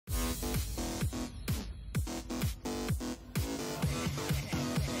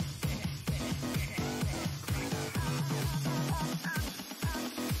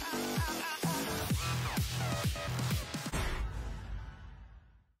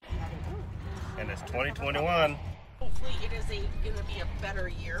it's 2021. Hopefully it is going to be a better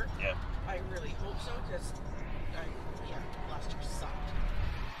year. Yeah. I really hope so, because last year sucked.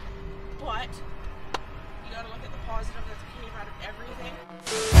 But you got to look at the positive that came out of everything.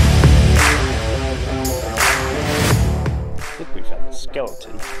 I think we found a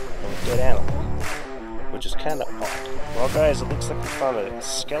skeleton of a dead animal, which is kind of odd. Well, guys, it looks like we found a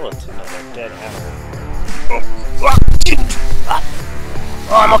skeleton of a dead animal.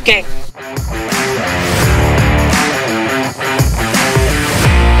 Oh, I'm okay.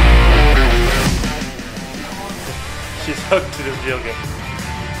 She's hooked to this video game.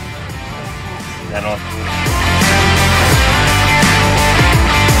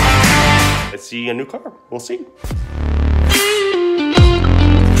 Let's see a new car. We'll see.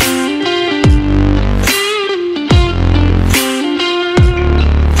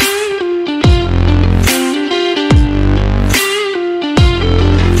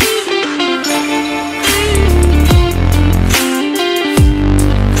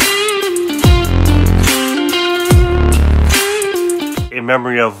 In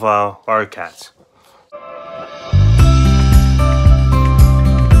memory of our cats.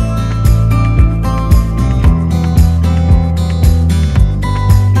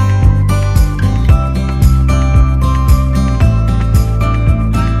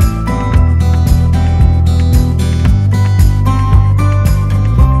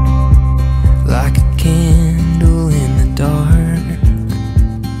 Like a candle in the dark,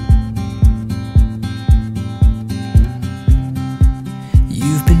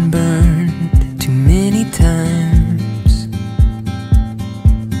 you've been burned too many times,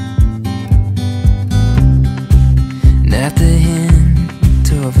 and at the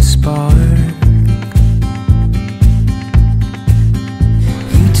hint of a spark,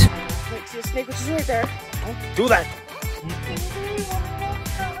 you Wait, see a snake which is right there. Don't do that!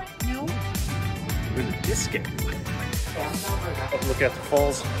 No. Where did this get? Look at the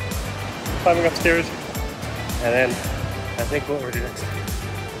falls, climbing upstairs, and then I think what we're doing next.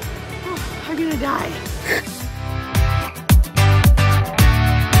 Oh, I'm gonna die.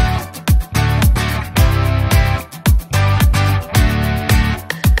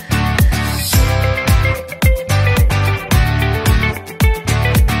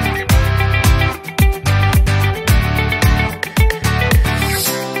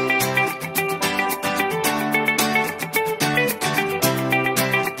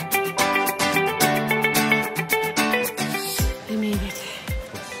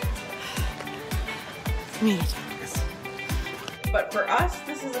 But for us,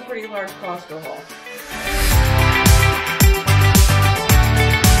 this is a pretty large Costco haul.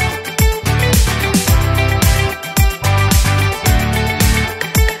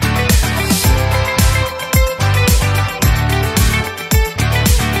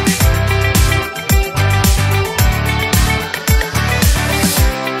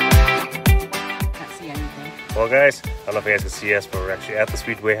 Can't see anything. Well, guys, I don't know if you guys can see us, but we're actually at the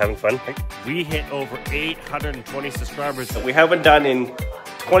Speedway having fun. We hit over 820 subscribers that we haven't done in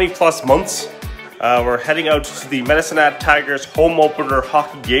 20 plus months. We're heading out to the Medicine Hat Tigers home opener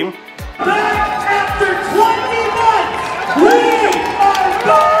hockey game. Back after 20 months, we are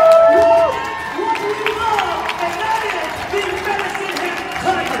back! What we love, and that is the Medicine Hat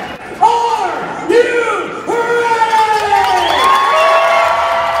Tigers. Are you ready?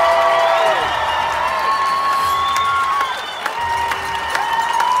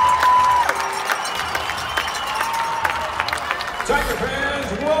 Tiger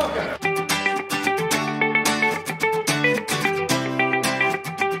fans, welcome!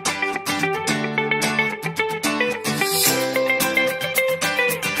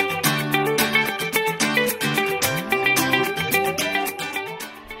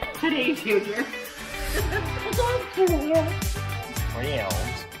 Today, Junior.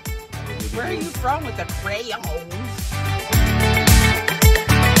 Crayons. Where are you from with the crayons?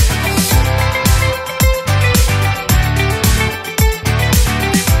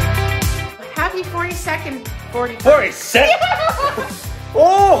 Happy 42nd, 47?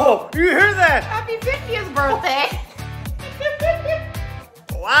 Oh, you hear that? Happy 50th birthday!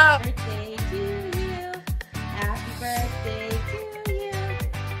 Wow. Birthday.